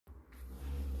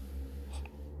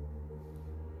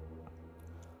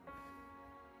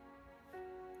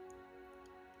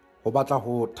Ho batla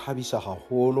ho thabisa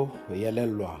haholo ho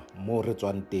elellwa moo re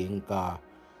tswang teng ka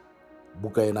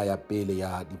buka ena ya pele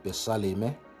ya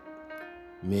Dipesaleme,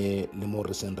 me le moo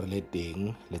re seng re le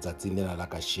teng letsatsing lena la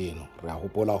kasheno. Re a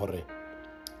hopola hore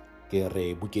ke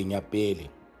re bukeng ya pele,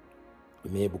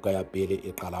 mme buka ya pele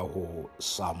e qala ho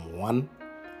Psalm 1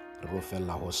 re lo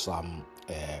fella ho Psalm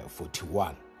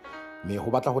 41. Me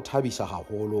ho batla ho thabisa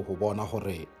haholo ho bona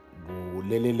hore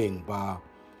boleleleng ba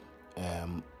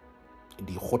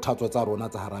dikgothatso tsa rona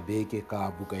tsa hara beke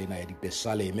ka buka ena ya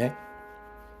Dipesaleme,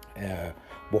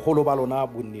 boholo ba lona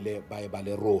bo nnile ba e ba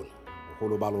le rona,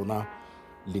 boholo ba lona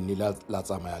le nnile la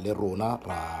tsamaya le rona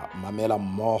ra mamela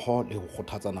mmoho le ho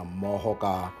kgothatsana mmoho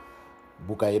ka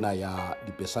buka ena ya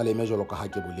Dipesaleme jwalo ka ha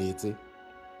ke boletse.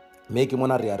 Mme ke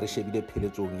mona re ya re shebile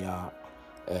pheletsong ya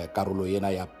karolo ena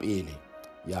ya pele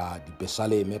ya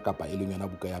Dipesaleme kapa e leng yona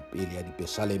buka ya pele ya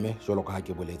Dipesaleme jwalo ka ha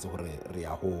ke boletse hore re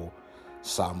ya ho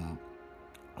Psalm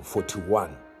 41.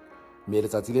 Mme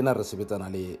letsatsi lena re sebetsana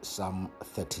le Psalm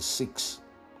 36,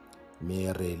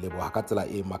 mme re leboha ka tsela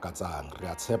e makatsang. Re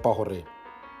a tshepa hore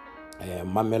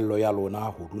mamello ya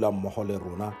lona ho dula mmoho le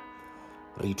rona,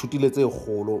 re ithutile tse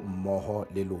kgolo mmoho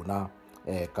le lona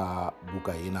ka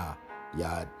buka ena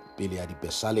ya pele ya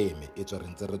Dipesaleme e tswe re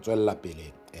ntse re tswella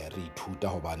pele re ithuta,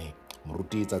 hobane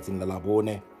moruti tsatsing la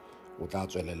labone o tla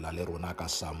tswelella le rona ka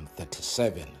Psalm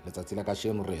 37. Letsatsi la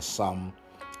kasheno re Psalm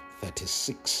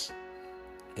 36.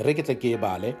 E re ke tle ke e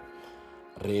bale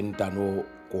re ntano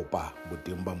kopa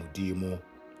boteng ba modimo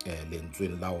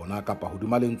lentsweng la ona kapa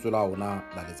hodima lentswe la ona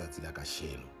la letsatsi la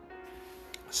kasheno.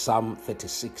 Psalm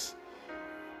 36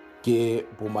 ke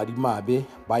bomadimabe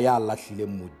ba ya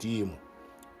lahlileng modimo,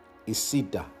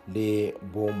 esita le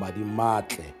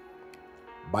bomadimatle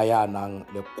ba ya nang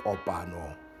le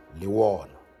kopano le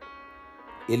wona.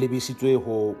 E lebisitswe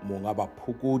ho monga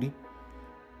baphokodi,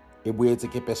 e boetse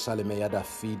ke pesaleme ya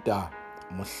Dafita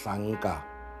mohlanka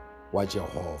wa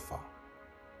Jehova.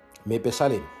 Me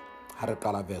pesaleme ha re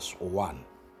qala verse 1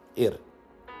 e re,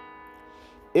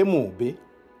 e mobe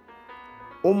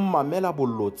o mmamela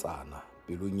bolotsana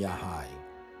pelong ya hae,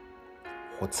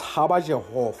 ho tshaba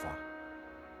Jehova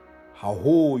ha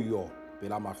hoyo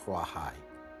pela mahlo a hae,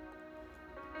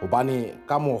 hobane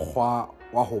ka mokgwa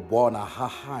wa ho bona ha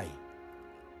hae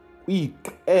o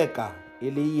iqeka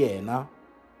e le yena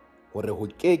hore ho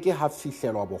keke ha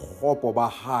fihlelwa bokgopo ba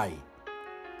hae,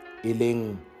 e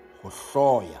leng ho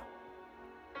hloya.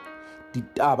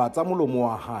 Ditaba tsa molomo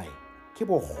wa hae ke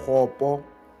bokgopo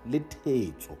le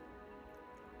thetso,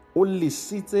 o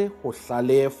lisitse ho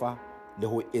hlalefa le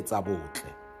ho etsa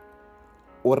botle.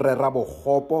 O rera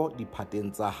bokgopo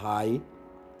diphateng tsa hae,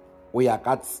 o ya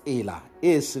ka tsela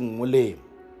e seng molemo,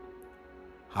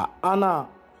 ha ana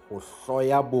ho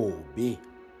hloya bobe.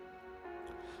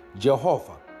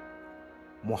 Jehova,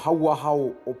 mohau wa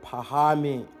hao o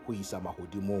phahame ho isa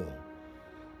mahodimong,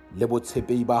 le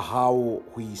botshepehi ba hao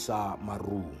ho isa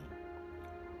marung.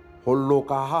 Ho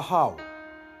loka ha hao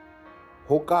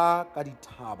ho ka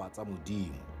dithaba tsa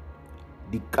modimo,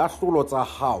 dikahlolo tsa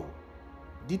hao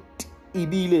di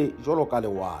tibile jwalo ka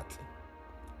lewatle.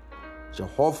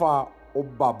 Jehova o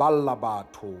baballa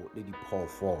batho le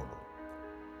diphoofolo.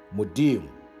 Modimo,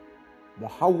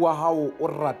 mohau wa hao o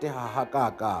rateha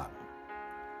hakakang.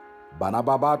 Bana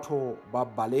ba batho ba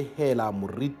balehela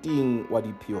moriting wa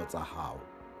dipheo tsa hao,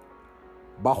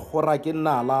 ba kgora ke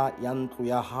nala ya ntlo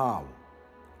ya hao,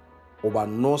 o ba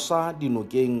nosa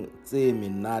dinokeng tse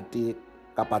menate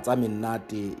kapa tsa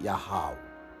menate ya hao.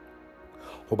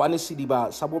 Hobane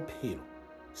sediba sa bophelo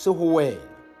se ho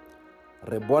wena,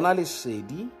 re bona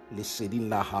leseding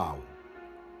la hao.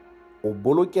 O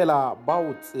bolokela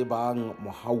bao tsebang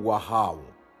mohau wa hao,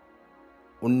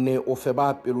 o nne o fe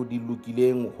ba pelo di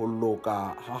lokileng ho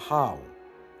loka ha hao.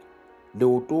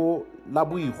 Leoto la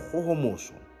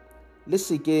boikgohomoso le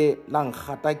seke la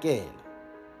nkgatakela,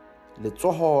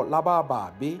 letsoho la ba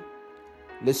babe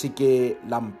le seke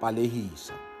la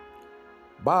mpalehisa.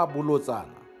 Ba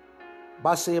bolotsana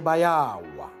ba se ba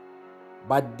yawa,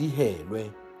 ba dihelwe,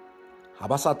 ha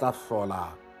ba sa tla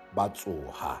hlola ba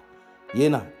tsoha.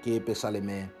 Yena ke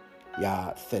pesaleme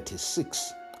ya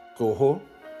 36. Tloho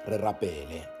re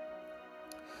rapele.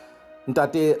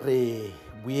 Ntate, re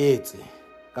boetse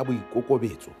ka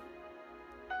boikokobetso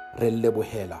re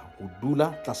lebohela ho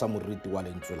dula tlasa moriti wa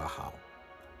lentswe la hao.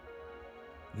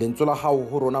 Lentswe la hao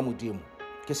ho rona Modimo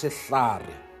ke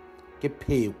sehlare, ke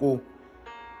pheko.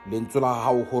 Lentswe la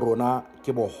hao ho rona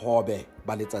ke bohobe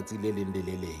ba letsatsi le leng le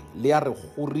le leng, le a re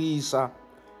kgorisa,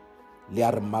 le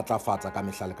a re matlafatsa ka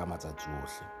mehla le ka matsatsi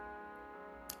ohle.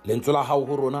 Lentswe la hao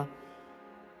ho rona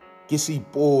ke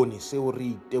seipone seo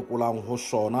re itekolang ho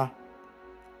sona,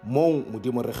 moo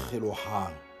Modimo re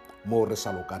kgelohang moo re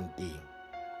sa lokang teng.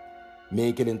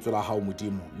 Mme ke lentswe la hao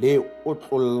Modimo le o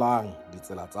tlollang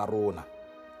ditsela tsa rona,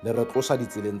 le re tlosa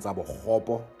ditseleng tsa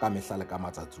bokgopo ka mehla le ka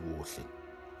matsatsi ohle.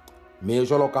 Mme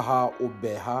jwalo ka ha o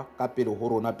beha ka pele ho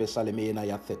rona Psalme ena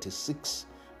ya 36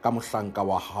 ka mohlanka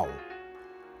wa hao,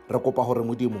 re kopa hore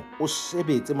Modimo o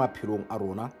sebetse maphelong a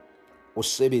rona, o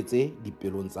sebetse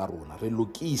dipelong tsa rona, re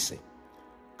lokise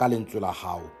ka lentswe la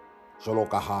hao jwalo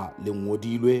ka ha le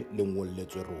ngodilwe le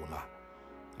ngolletswe rona.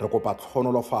 Re kopa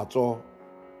tlhonolofatso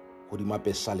hodima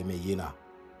Psalme ena.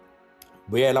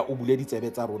 Boela o bule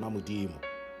ditsebe tsa rona Modimo,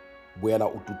 boela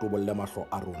o tutobolle mahlo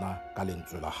a rona ka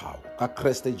lentswe la hao. Ka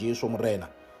Kriste Jesu Morena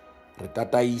re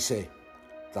tataise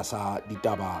tlasa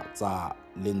ditaba tsa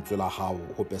lentswe la hao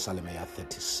ho Psalme ya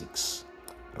 36.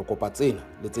 Re kopa tsena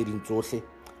le tse ding tsohle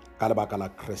ka lebaka la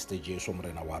Kriste Jesu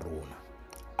Morena wa rona.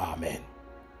 Amen.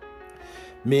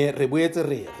 Me re boetse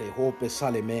re ho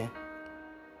Psalme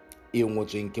e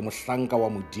ngotsweng ke mohlanka wa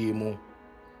Modimo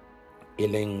e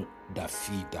leng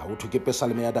Dafita. Ho thwe ke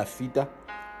Psalme ya Dafita,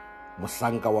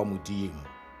 mohlanka wa Modimo.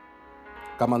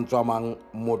 Ka mantswe a mang,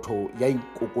 motho ya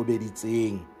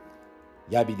ikokobeditseng,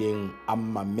 ya bileng a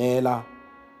mamela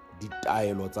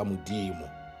ditaelo tsa Modimo,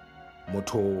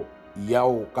 motho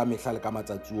yao ka mehla le ka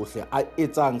matsatsi ohle a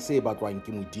etsang se batlwang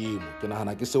ke Modimo. Ke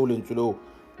nahana ke seo lentswe leo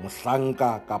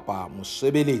mohlanka kapa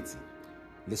mosebeletsi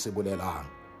le se bolelang.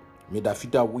 Mme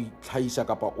Dafita o itlhaisa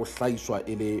kapa o hlahiswa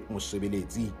e le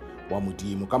mosebeletsi wa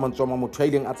Modimo. Ka mantswe a mang, motho ya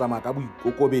ileng a tsamaya ka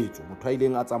boikokobetso, motho ya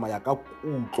ileng a tsamaya ka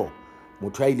kutlo,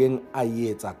 motho ya ileng a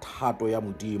etsa thato ya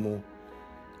Modimo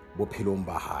bophelong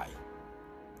ba hae.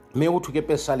 Mme ho thwe ke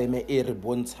Psalme e re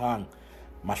bontshang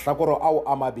mahlakoro ao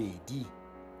a mabedi,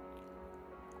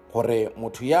 hore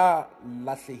motho ya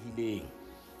lahlehileng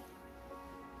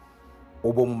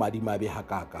o bommadimabe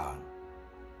hakakang,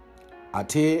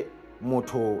 athe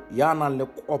motho ya nang le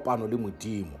kopano le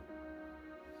Modimo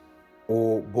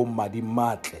o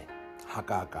bommadimatle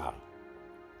hakakang.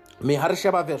 Mme ha re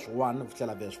sheba verse 1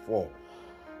 fihlela verse 4,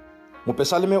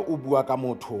 Mopsalme o bua ka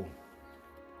motho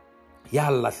ya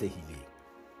lahlehileng,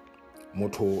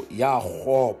 motho ya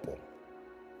kgopo,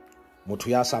 motho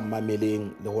ya sa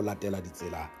mameleng le ho latela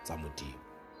ditsela tsa Modimo.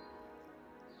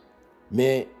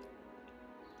 Me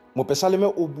Mopsalme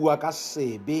o bua ka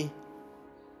sebe,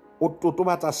 o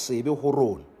totobatsa sebe ho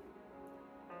rona,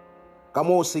 ka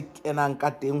moo se kenang ka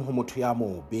teng ho motho ya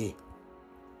mobe.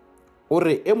 O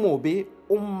re e mobe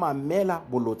o mamela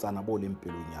bolotsana bo leng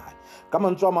pelong ya hae. Ka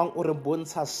mantswe a mang, o re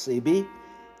bontsha sebe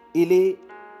e le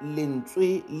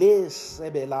lentswe le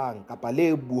sebelang kapa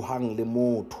le buhang le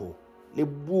motho, le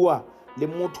bua le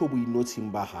motho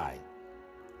boinotshing ba hae.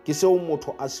 Ke seo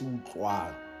motho a se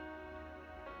utlwang,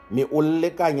 mme o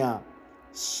lekanya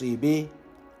sebe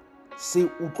se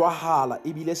utlwahala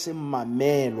ebile se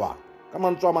mamelwa. Ka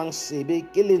mantswe a mang, sebe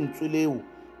ke lentswe leo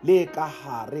le ka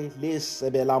hare le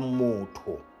sebelang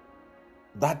motho,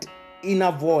 that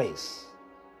inner voice.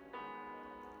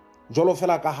 Jolo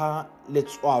fela ka ha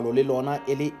letswalo le lona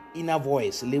e le inner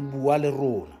voice, le bua le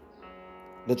rona.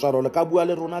 Letswalo le ka bua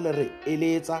le rona le re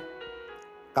eletsa,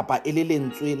 kapa e le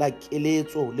lentswe la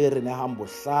keletso le re nehang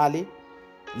bohlale,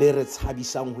 le re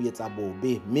tshabisang ho etsa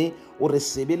bobe. Mme o re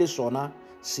sebe le sona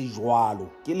se jwalo,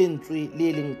 ke lentswe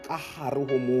le leng ka hare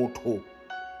ho motho,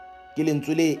 ke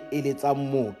lentswe le eletsang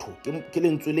motho, ke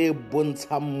lentswe le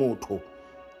bontshang motho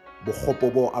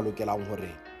bokgopo bo a lokelang hore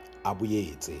a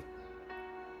boetse.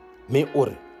 Mme o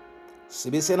re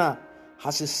sebe sena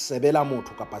ha se sebela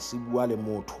motho kapa se bua le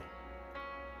motho,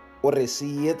 o re se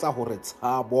etsa hore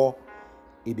tshabo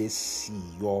e be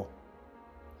siyo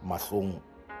mahlong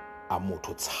a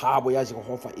motho, tshabo ya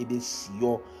Jehova e be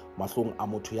siyo mahlong a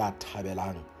motho ya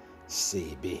thabelang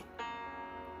sebe.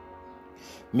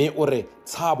 Mme o re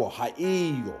tshabo ha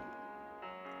eyo.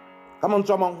 Ka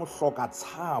mantswe a mang, ho hloka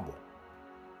tshabo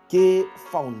ke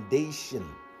foundation,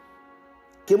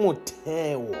 ke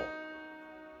motheo,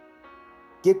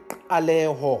 ke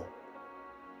qaleho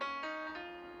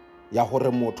ya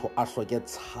hore motho a hloke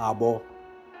tshabo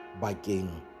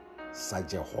bakeng sa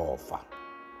Jehova.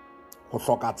 Ho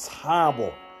hloka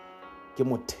tshabo ke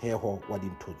motheo wa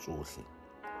dintho tsohle.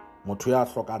 Motho ya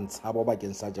hlokang tshabo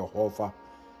bakeng sa Jehova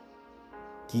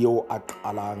ke eo a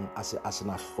qalang a se a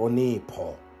sena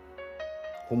hlonepho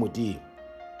ho Modimo.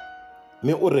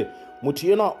 Mme o re motho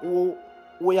yena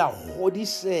o ya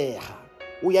godiseha,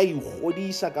 o ya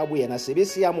igodisa ka boyena, sebe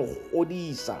se ya mo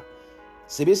godisa,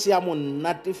 sebe se ya mo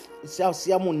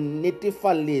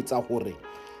netefalletsa hore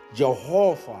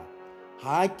Jehova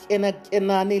ha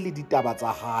kenane le ditaba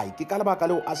tsa hae. Ke ka lebaka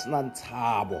leo a senang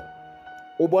tshabo.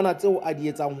 O bona tseo a di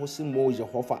etsang ho se moo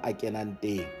Jehova a kenang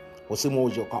teng, ho se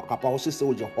moo kapa ho se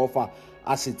seo Jehova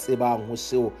a se tsebang ho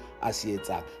seo a se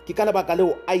etsang. Ke ka lebaka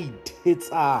leo a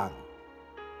ithetsang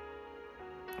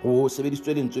ho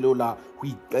sebedisitswe lentswe leo la ho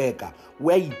iqeka,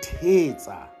 wa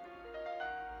ithetsa,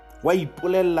 wa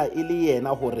ipolella e le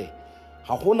yena hore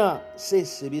ha hona se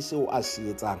sebe seo a se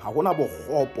etsang, ha hona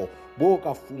bokgopo bo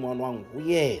ka fumanwang ho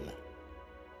yena.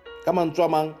 Ka mantswe a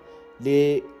mang,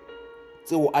 le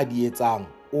tseo a di etsang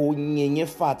o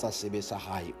nyenyefatsa sebe sa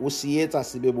hae, o se etsa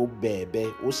sebe bobebe,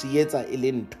 o se etsa e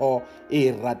le ntho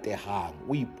e ratehang,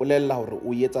 o ipolella hore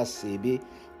o etsa sebe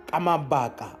ka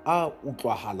mabaka a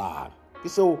utlwahalang. Ke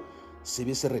seo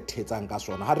sebe se re thetsang ka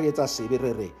sona. Ha re etsa sebe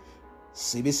re re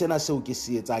sebe sena seo ke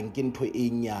se etsang ke ntho e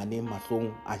nyane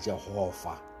mahlong a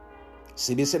Jehova.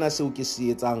 Sebe sena seo ke se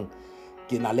etsang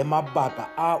ke na le mabaka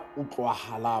a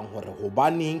utlwahalang hore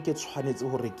hobaneng ke tshwanetse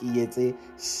hore ke etse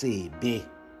sebe.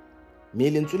 Mme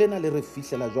lentswe lena le re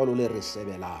fihlela jwalo le re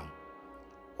sebelang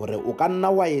hore o ka nna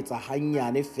wa etsa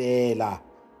hanyane fela,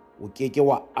 o keke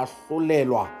wa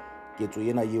ahlolelwa ketso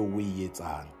ena eo o e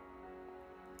etsang.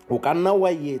 O ka nna wa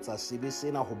etsa sebe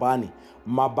sena hobane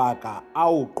mabaka a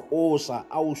o qosa,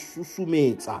 a o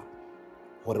susumetsa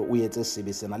hore o etse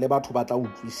sebe sena, le batho ba tla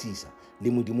utlwisisa,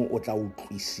 le Modimo o tla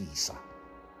utlwisisa.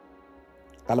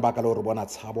 Ka lebaka le re bona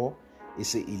tshabo e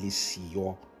se e le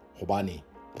siyo hobane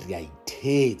re a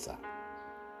ithetsa.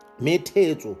 Mme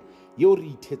thetso yeo re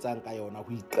ithetsang ka yona, ho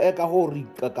iqeka ho re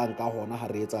iqekang ka hona ha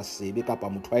re etsa sebe kapa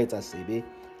motho a etsa sebe,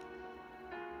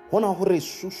 hona ho re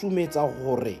susumetsa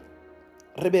hore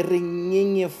re be re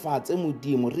nyenyefatse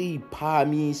Modimo, re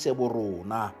iphahamise bo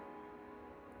rona.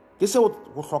 Ke seo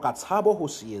ho hloka tshabo ho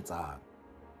se etsang.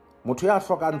 Motho ya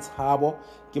hlokang tshabo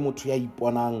ke motho ya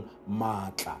iponang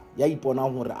matla, ya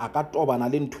iponang hore a ka tobana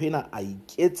le ntho ena a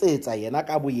iketsetsa yena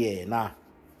ka boyena.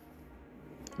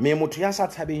 Me motho ya sa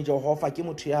tshabeng Jehova ke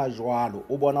motho ya jwalo,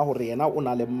 o bona hore yena o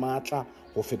na le matla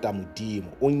ho feta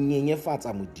Modimo, o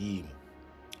nyenyefatsa Modimo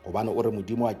hobane o re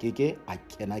Modimo a keke a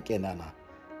kenana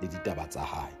le ditaba tsa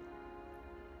hae.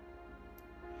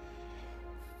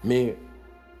 Me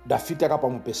Dafita kapa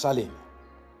Mopesaleme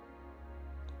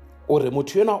o re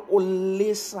motho yena o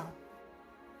lesa,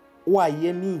 o a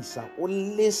emisa, o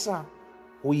lesa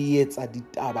ho etsa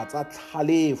ditaba tsa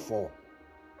tlhalefo,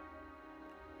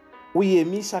 o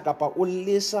emisa kapa o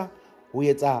lesa ho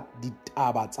etsa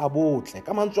ditaba tsa botle.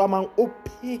 Ka mantswe a mang, o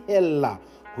phehella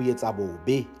ho etsa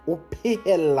bobe, o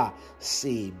phehella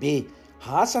sebe.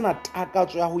 Ha sana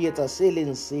takatso ya ho etsa se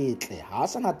leng setle, ha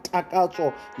sana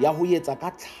takatso ya ho etsa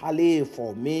ka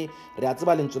tlhalefo. Me re a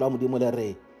tseba lentswe la Modimo le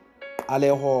re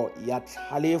qaleho ya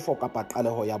tlhalefo kapa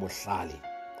qaleho ya bohlale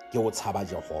ke ho tshaba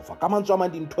Jehova. Ka mantswe a mang,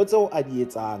 dintho tseo a di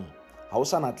etsang ha o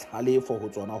sana tlhalefo ho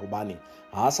tsona hobane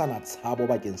ha sana tshabo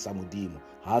bakeng sa Modimo,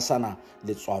 ha sana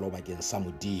letswalo bakeng sa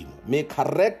Modimo. Me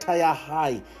character ya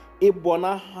hae e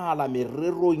bonahala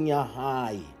mererong ya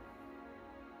hae,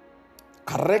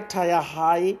 character ya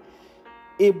hae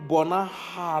e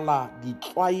bonahala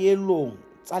ditlwaelong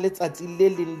tsa letsatsi le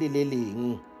leng le le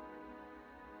leng,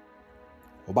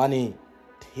 hobane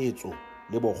thetso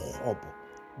le bokgopo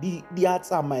di a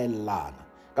tsamaellana.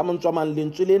 Ka mantswe a mang,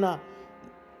 lentswe lena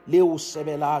le o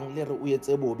sebelang le re o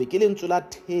etse bobe ke lentswe la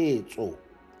thetso.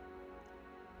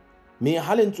 Me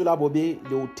ha lentswe la bobe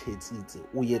le o thetsitse,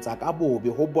 o etsa ka bobe,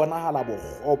 ho bonahala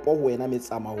bokgopo ho wena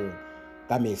metsamahong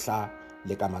ka mehla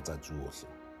le ka matsatsi ohle.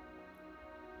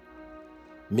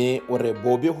 Me o re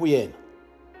bobe ho yena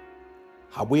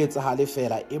ha bo etsahale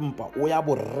fela, empa o ya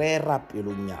borera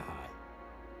pelong ya hae.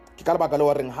 Ke ka lebaka le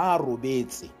ho reng ha a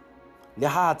robetse le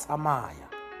ha a tsamaya,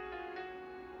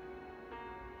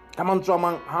 ka mantswe a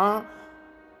mang, ha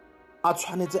a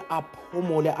tshwanetse a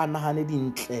phomole, a nahane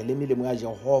dintle le melemo ya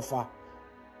Jehova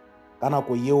ka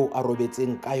nako eo a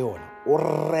robetseng ka yona, o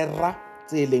rera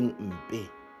tse leng mpe,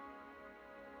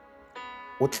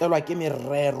 o tlelwa ke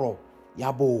merero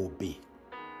ya bobe.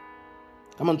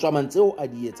 Ka mantswe a mang, tseo a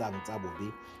di etsang tsa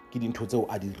bobe ke dintho tseo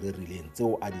a di rerileng,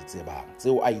 tseo a di tsebang,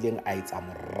 tseo a ileng a etsa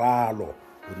moralo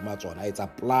hodima tsona, a etsa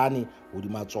plane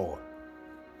hodima tsona.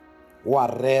 O a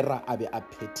rera a be a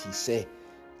phethise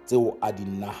tseo a di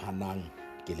nahanang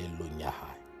kelellong ya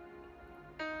hae.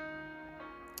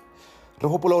 Re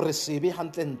hopola hore sebe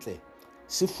hantlentle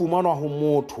se fumanwa ho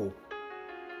motho,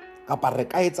 kapa re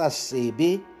ka etsa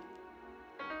sebe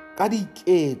ka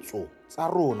diketso tsa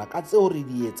rona, ka tseo re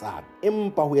di etsang,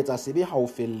 empa ho etsa sebe ha o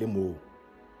felle moo.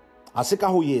 Ha se ka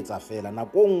ho etsa fela,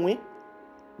 nako nngwe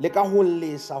le ka ho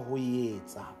lesa ho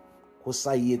etsa, ho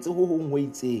sa etse ho hong ho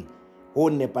itseng ho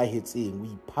nepahetseng, ho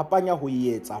iphapanya ho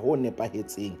etsa ho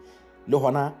nepahetseng, le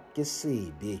hona ke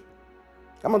sebe.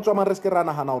 Ka mantswe a mang, re se ke ra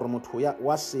nahana hore motho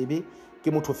wa sebe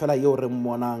ke motho fela eo re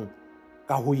mmonang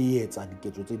ka ho etsa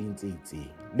diketso tse ding tse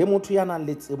itseng. Le motho ya nang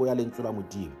le tsebo ya lentswe la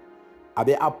Modimo a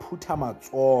be a phutha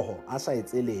matsoho a sa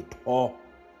etse letho,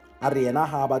 a re yena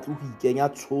ha a batle ho ikenya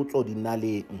tshotso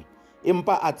dinaleng,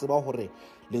 empa a tseba hore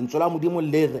lentswe la Modimo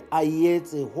le re a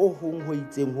etse ho hong ho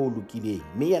itseng ho lokileng,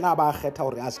 mme yena ba kgetha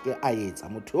hore a seke a etsa.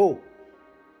 Motho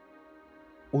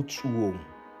o tsuong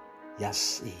ya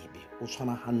sebe o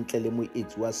tshwana hantle le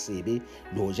moetsi wa sebe,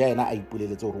 le hoja yena a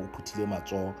ipoleletse hore o phuthile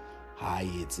matsoho ha a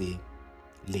etse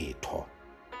letho.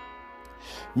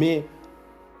 Me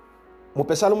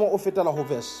Mopesalomo o fetela ho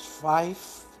verse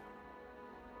 5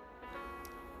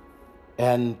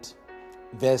 and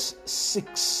verse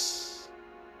 6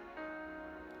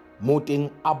 mo teng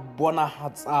a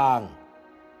bonahatsang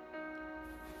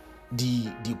di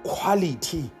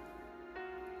quality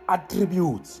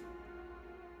attributes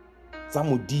tsa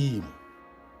Modimo,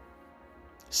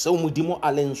 seo Modimo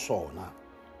a leng sona,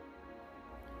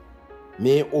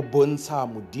 me o bontsha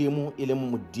Modimo e le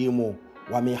Modimo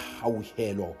wa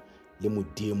mehauhelo le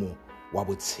Modimo wa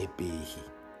botshepehi.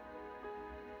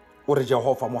 O re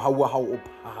Jehova mohau wa hao o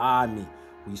phahame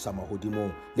ho isa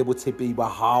mahodimong, le botshepehi ba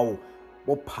hao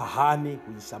bo phahame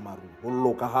ho isa marung. Ho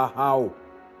loka ha hao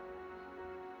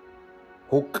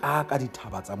ho ka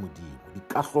dithaba tsa Modimo,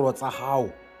 dikahlolo tsa hao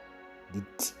di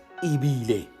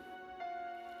tibile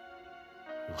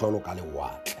jwalo ka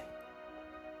lewatle.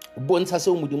 O bontsha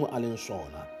seo Modimo a leng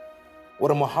sona, o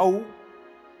re mohau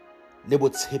le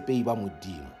botshepehi ba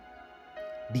Modimo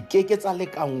di keke tsa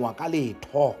lekangwa ka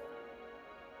letho.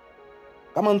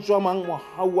 Ka mantswe a mang,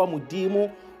 mohau wa Modimo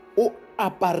o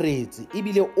aparetse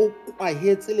ebile o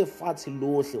kwahetse lefatshe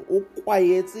lohle, o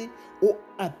kwahetse, o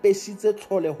apesitse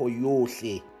tlholeho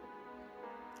yohle.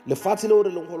 Lefatshe leo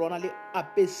re leng ho lona le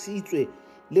apesitswe,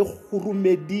 le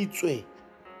khurumeditswe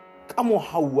ka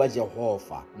mohau wa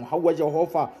Jehova. Mohau wa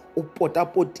Jehova o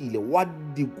potapotile, wa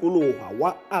dikoloha,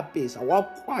 wa apesa, wa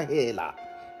kwahela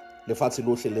lefatshe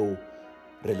lohle leo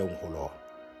re leng ho lona.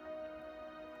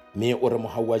 Me o re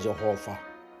mohau wa Jehova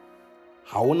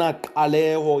ha ona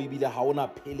qaleho ebile ha ona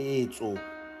pheletso,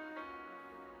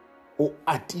 o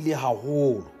atile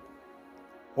haholo.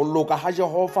 Ho loka ha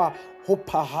Jehova ho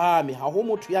phahame, ha ho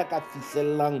motho ya ka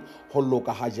fihlellang ho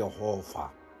loka ha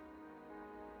Jehova.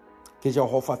 Ke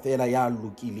Jehova fela ya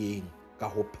lokileng ka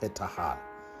ho phethahala,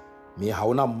 me ha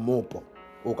ona mmopo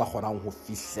o ka kgonang ho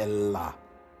fihlella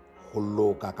ho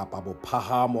loka kapa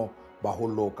bophahamo ba ho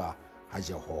loka ha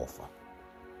Jehova.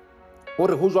 O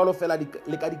re ho jwalo fela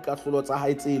le ka dikahlolo tsa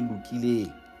hae tse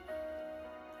lokileng.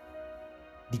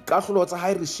 Dikahlolo tsa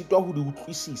hae re sitwa ho di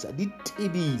utlwisisa, di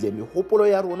tibile. Mehopolo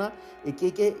ya rona e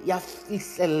keke ya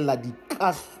fihlella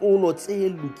dikahlolo tse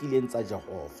lokileng tsa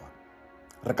Jehova.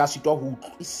 Re ka sitwa ho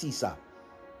utlwisisa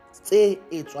tse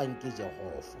etswang ke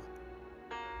Jehova,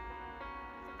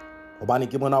 hobane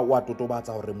ke mona o a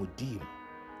totobatsa hore Modimo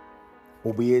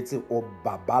o boetse o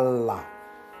baballa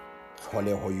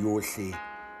tlholeho yohle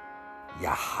ya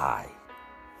hae.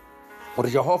 Hore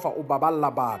Jehova o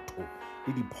baballa batho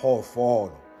le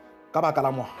diphoofolo ka baka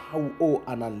la mohau o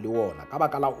anang le wona, ka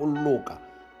baka la ho loka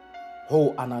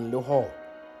ho anang le ho,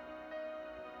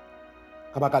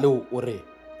 ka baka leo o re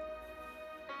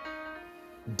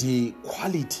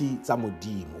di-quality tsa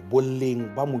Modimo,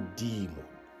 boleng ba Modimo,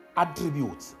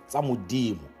 attributes tsa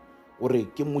Modimo, o re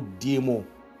ke Modimo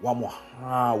wa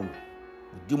mohau,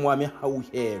 Modimo wa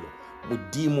mehauhelo,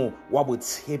 Modimo wa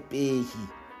botshepehi,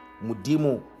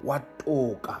 Modimo wa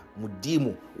toka,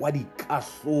 Modimo wa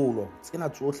dikahlolo. Tsena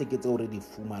tsohle ke tseo re di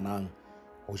fumanang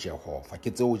ho Jehova,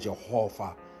 ke tseo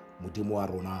Jehova Modimo wa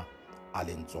rona a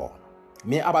leng tsona.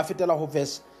 Me a ba fetela ho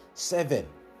verse 7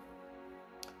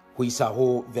 ho isa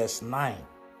ho verse 9,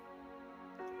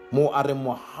 mo a re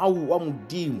mohau wa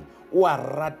Modimo o a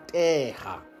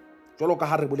rateha, jwalo ka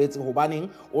ha re boletse, hobaneng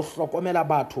o hlokomela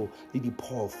batho le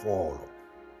diphoofolo.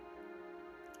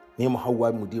 Me mohau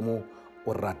wa Modimo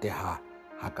o rateha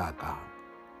hakakang.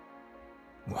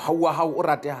 Mohau wa hao o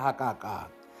rateha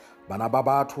hakakang. Bana ba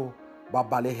batho ba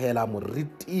balehela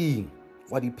moriting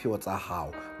wa dipheo tsa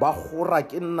hao, ba kgora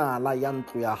ke nala ya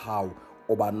ntlo ya hao,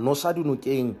 o ba nosa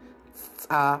dinokeng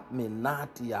tsa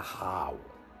menate ya hao.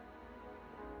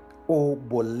 O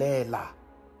bolela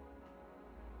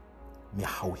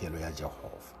mehauhelo ya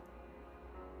Jehova.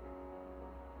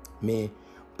 Me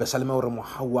Psalme o re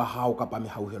mohau wa hao kapa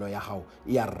mehauhelo ya hao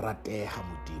e a rateha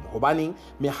Modimo, hobaneng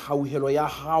mehauhelo ya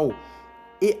hao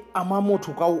e ama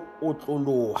motho ka o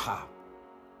otloloha.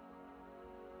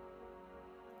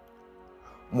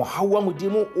 Mohau wa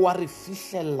Modimo o a re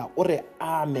fihlella, o re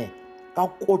ame ka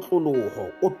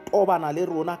kotloloho, o tobana le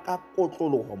rona ka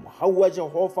kotloloho. Mohau wa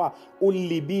Jehova o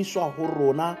lebiswa ho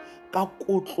rona ka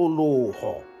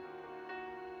kotloloho.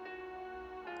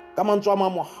 ka mantswe a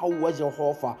mang mohau wa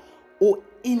Jehova o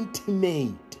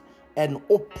intimate and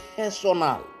o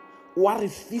personal, wa re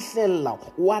fihlella,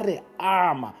 wa re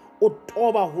ama, o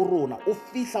toba ho rona, o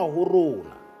fihla ho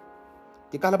rona.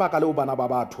 Ke ka lebaka leo bana ba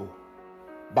batho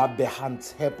ba behang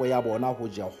tshepo ya bona ho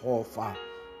Jehova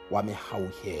wa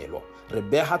mehauhelo. Re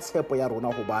beha tshepo ya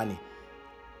rona hobane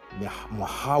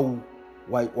mohau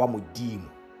wa modimo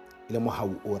le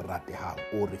mohau o ratehang,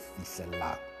 o re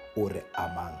fihlellang, o re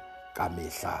amang ka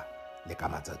mehla le ka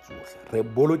matsatsi ohle. Re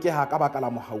bolokeha ka baka la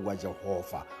mohau wa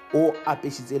Jehova o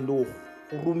apesitseng le ho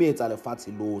rumetsa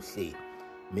lefatshe lohle,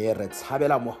 mme re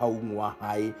tshabela mohaung wa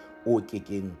hae o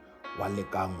kekeng wa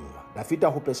lekangwa. Dafita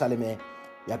ho Psalme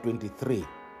ya 23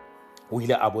 o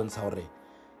ile a bontsha hore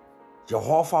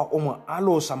Jehova o mo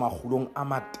alosa makgulong a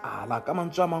matala, ka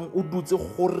mantswe a mang o dutse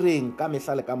kgoreng ka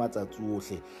mehla le ka matsatsi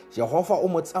ohle. Jehova o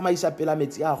mo tsamaisa pela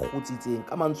metsi a kgutsitseng,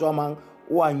 ka mantswe a mang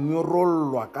o a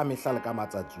nyorollwa ka mehla le ka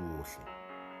matsatsi ohle.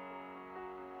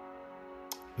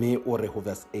 Mme o re ho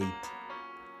verse 8,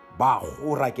 ba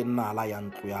kgora ke nala ya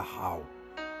ntlo ya hao,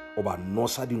 o ba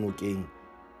nosa dinokeng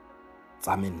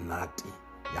tsa menate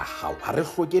ya hao. Ha re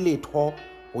hloke letho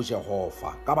ho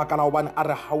Jehova ka baka la hobane a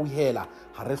re hauhela,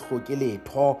 ha re hloke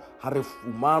letho, ha re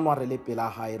fumanwa re le pela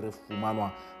hae, re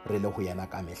fumanwa re le ho yena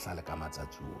ka mehla le ka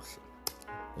matsatsi ohle.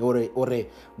 O re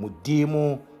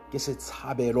modimo ke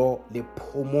setshabelo le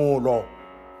phomolo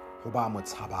ho ba mo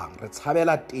tshabang. Re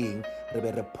tshabela teng, re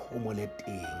be re phomole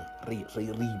teng, re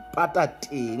ipata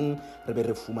teng, re be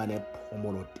re fumane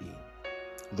phomolo teng.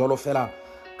 Jwalo fela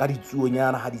ka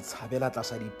ditsuonyana ha di tshabela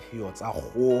tlasa dipheo tsa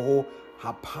kgoho,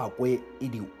 ha phakwe e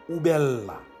di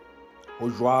ubella, ho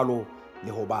jwalo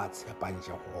le ho ba tshepang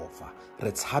Jehova.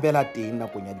 Re tshabela teng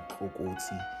nakong ya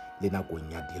ditlokotsi le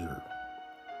nakong ya dillo.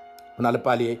 Ho na le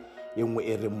pale e nngwe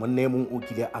e re monna e mong o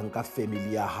kile a nka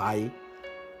family ya hae,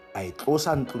 a e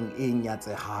tlosa ntlong e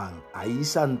nyatsehang, a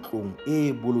isa ntlong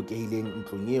e bolokehileng,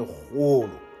 ntlong e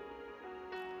kgolo.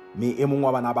 Mme e mong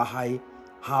wa bana ba hae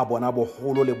ha bona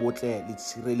boholo le botle le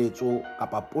tshireletso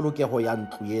kapa polokeho ya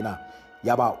ntlo ena,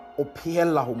 yaba o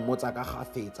phehella ho mmotsa ka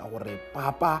kgafetsa hore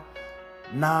papa,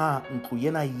 na ntlo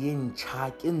ena e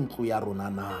ntjha ke ntlo ya rona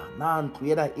na ntlo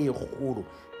ena e kgolo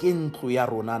ke ntlo ya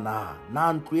rona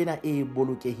na ntlo ena e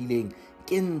bolokehileng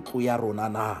ke ntlo ya rona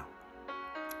na.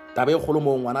 Taba e kgolo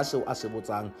moo ngwana seo a se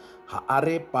botsang, ha a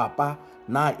re papa,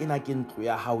 na ena ke ntlo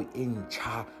ya hao e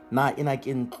ntjha, na ena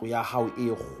ke ntlo ya hao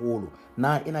e kgolo,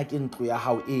 na ena ke ntlo ya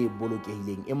hao e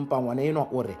bolokehileng, empa ngwana enwa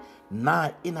o re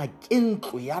na ena ke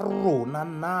ntlo ya rona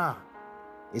na,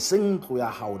 e seng ntlo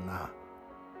ya hao na.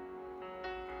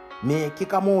 Me ke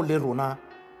ka moo le rona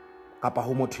kapa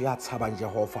ho motho ya tshabang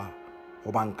Jehova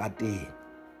ho bang ka teng,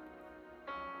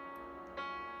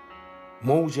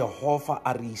 moo Jehova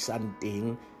a re isang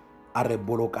teng, a re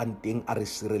bolokang teng, a re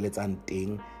sireletsang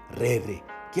teng, re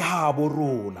ke ha bo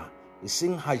rona, e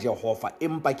seng ha Jehova,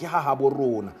 empa ke ha bo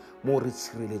rona moo re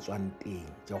tshireletswang teng.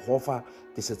 Jehova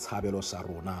ke setshabelo sa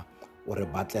rona, o re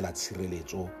batlela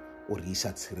tshireletso, o re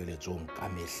isa tshireletsong ka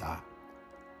mehla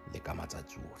le ka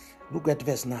matsatsi ohle. Look at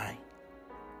verse 9.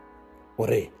 O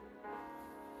re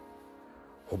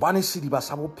hobane sediba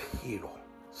sa bophelo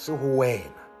se ho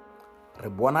wena, re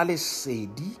bona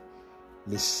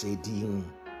leseding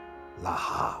la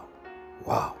hao.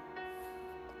 Wow.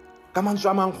 Ka mantswe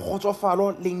a mang,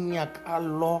 kgotsofalo le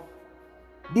nyakallo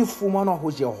di fumanwa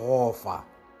ho Jehova.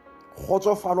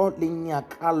 Kgotsofalo le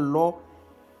nyakallo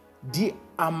di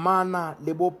amana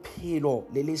le bophelo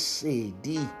le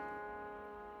lesedi.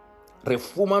 Re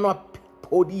fumanwa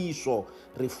phodiso,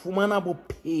 re fumana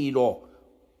bophelo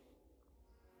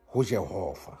ho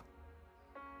Jehova.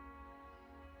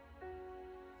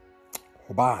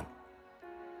 Hobane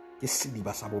ke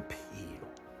sediba sa bophelo.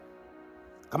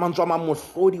 Ka mantswe a mang,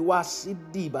 mohlodi wa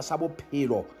sediba sa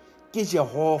bophelo ke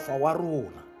Jehova wa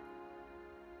rona.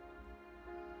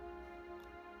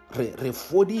 Re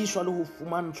fodiswa le ho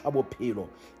fumantshwa bophelo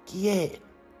ke yena.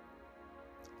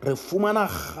 Re fumana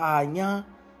kganya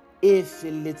e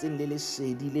felletseng le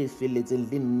lesedi le felletseng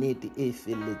le nnete e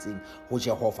felletseng ho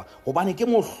Jehova, hobane ke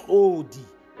mohlodi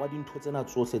wa dintho tsena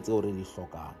tsohle tseo re di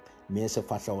hlokang. Mme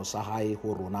sefahleho sa hae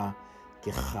ho rona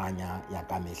ke kganya ya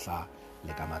ka mehla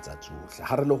le ka matsatsi ohle.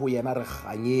 Ha re le ho yena re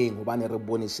kganyeng hobane re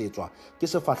bonesetswa ke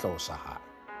sefahleho sa hae.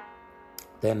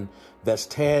 Then verse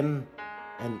 10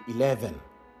 and 11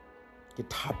 ke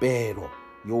thapelo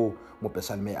yo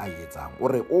Mopesalme a etsang. O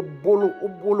re o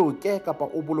boloke kapa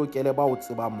o bolokele ba o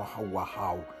tsebang mohau wa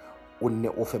hao, o nne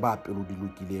o fe ba pelo di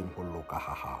lokileng ho loka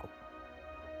ha hao.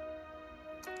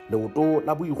 Leoto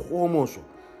la boikgohomoso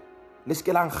le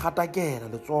seke la nkgatakela,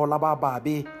 letsoho la ba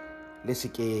babe le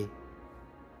seke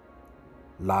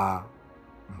la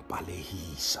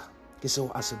mpalehisa. Ke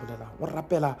seo a se bolelang. O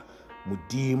rapela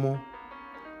Modimo,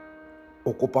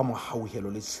 o kopa mohauhelo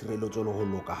le tshireletso le ho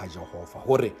loka ha Jehova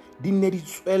hore di nne di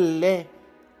tswelle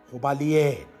ho ba le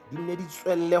yena, di nne di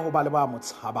tswelle ho ba le ba mo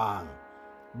tshabang,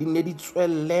 di nne di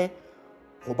tswelle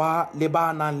ho ba le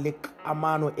ba nang le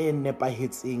kamano e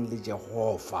nepahetseng le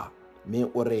Jehova. Mme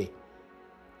o re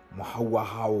mohau wa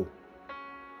hao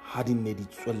ha di nne di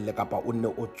tswelle, kapa o nne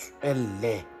o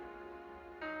tswelle,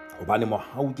 hobane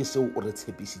mohau ke seo o re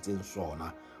tshepisitseng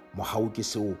sona, mohau ke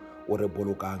seo o re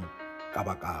bolokang ka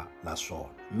baka la sona.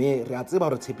 Mme re a tseba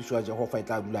hore tshepiso ya Jehova e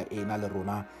tla dula ena le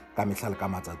rona ka mehla le ka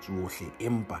matsatsi ohle,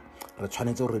 empa re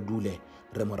tshwanetse re dule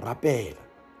re mo rapela.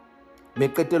 Mme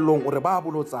qetellong o re ba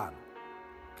bolotsana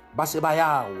ba se ba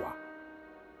yawa,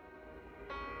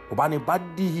 hobane ba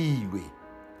dihilwe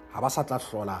ha ba sa tla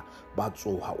hlola ba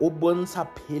tsoha. O bontsha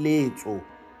pheletso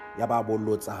ya ba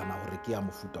bolotsana hore ke ya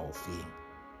mofuta ofeng,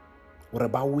 hore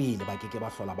ba wele ba keke ba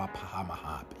hlola ba phahama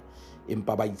hape,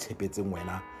 empa ba itshepetseng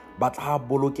wena ba tla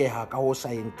bolokeha ka ho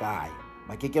sa yeng kae,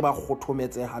 ba keke ba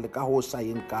kgothometseha le ka ho sa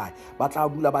yeng kae, ba tla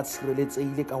dula ba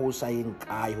tshireletsehile ka ho sa yeng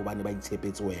kae, hobane ba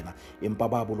itshepetse wena. Empa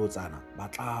ba bolotsana ba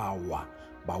tla wa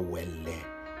ba welle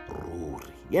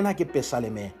ruri. Yena ke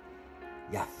Psalme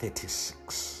ya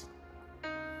 36,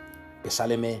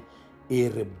 Psalme e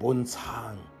re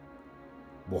bontshang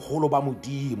boholo ba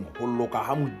Modimo, ho loka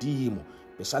ha Modimo,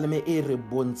 Psalme e re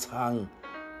bontshang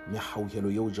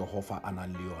mehauhelo eo Jehova a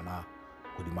nang le yona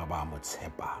hodima ba mo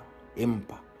tshepang.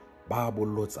 Empa ba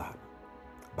bolotsana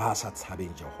ba sa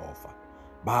tshabeng Jehova,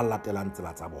 ba latelang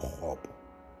tsela tsa bokgopo,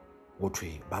 ho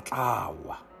thwe ba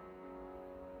tlawa,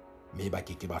 mme ba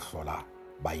keke ba hlola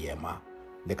ba ema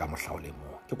le ka mohla o le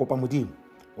mong. Ke kopa Modimo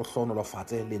o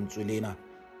hlonolofatse lentswe lena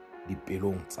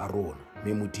dipelong tsa rona,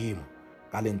 mme Modimo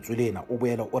ka lentswe lena o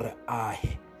boele o re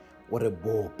ahe, o re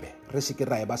bope, re se ke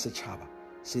ra eba setjhaba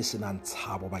se senang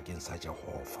tshabo bakeng sa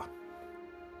Jehova.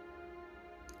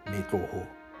 Mme tloho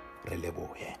re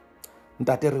lebohe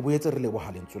ntate, re boetse re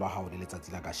leboha lentswe la hao le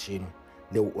letsatsi la kasheno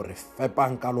leo o re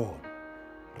fepang ka lona.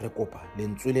 Re kopa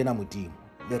lentswe lena Modimo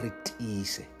le re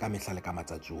tiise ka mehla le ka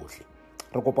matsatsi ohle.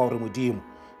 Re kopa hore Modimo,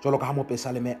 jwalo ka ha mo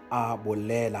Psalme a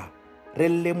bolela, re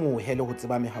lemohe le ho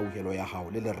tseba mehauhelo ya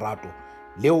hao le lerato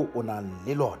leo o nang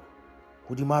le lona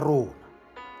hodima rona,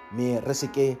 mme re se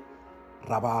ke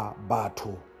ra ba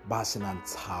batho ba senang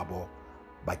tshabo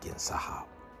bakeng sa hao.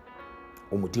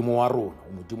 O Modimo wa rona,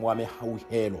 o Modimo wa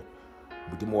mehauhelo,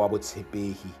 Modimo wa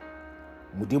botshepehi,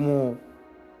 Modimo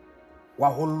wa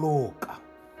ho loka,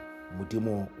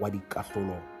 Modimo wa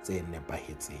dikahlolo tse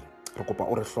nepahetseng. Re kopa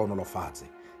o re hlonolofatse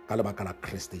ka lebaka la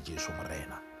Kriste Jesu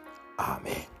Morena.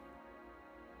 Amen.